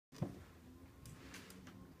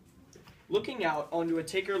Looking out onto a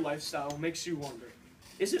taker lifestyle makes you wonder,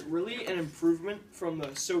 is it really an improvement from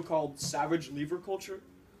the so-called savage lever culture?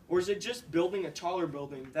 Or is it just building a taller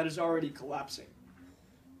building that is already collapsing?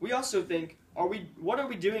 We also think, what are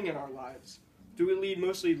we doing in our lives? Do we lead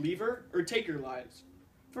mostly lever or taker lives?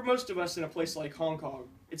 For most of us in a place like Hong Kong,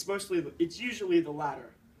 it's usually the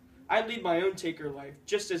latter. I lead my own taker life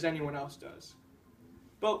just as anyone else does.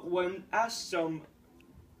 But when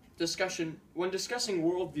discussing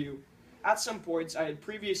worldview, at some points I had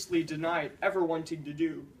previously denied ever wanting to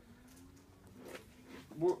do,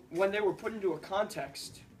 when they were put into a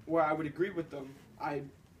context where I would agree with them, I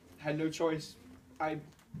had no choice.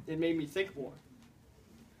 It made me think more.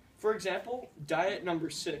 For example, diet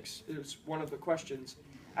number 6 is one of the questions,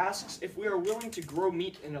 asks if we are willing to grow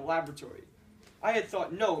meat in a laboratory. I had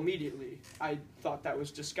thought no immediately. I thought that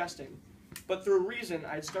was disgusting. But through reason,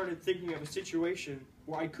 I had started thinking of a situation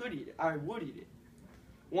where I would eat it.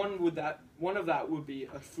 One of that would be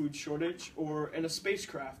a food shortage, or in a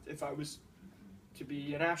spacecraft if I was to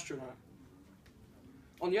be an astronaut.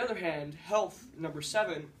 On the other hand, health, number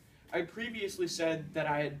 7, I previously said that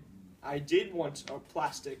I did want a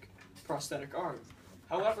plastic prosthetic arm.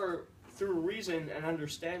 However, through reason and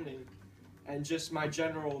understanding, and just my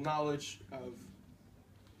general knowledge of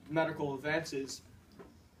medical advances,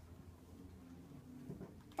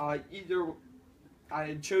 I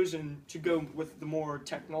had chosen to go with the more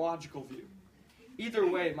technological view. Either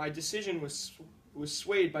way, my decision was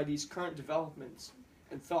swayed by these current developments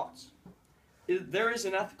and thoughts. There is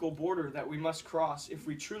an ethical border that we must cross if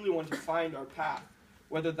we truly want to find our path,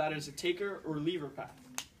 whether that is a taker or lever path.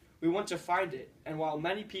 We want to find it, and while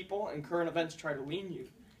many people and current events try to lean you,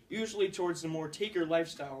 usually towards the more taker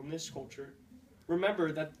lifestyle in this culture,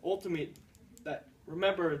 remember that ultimately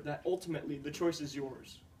the choice is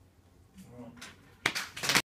yours.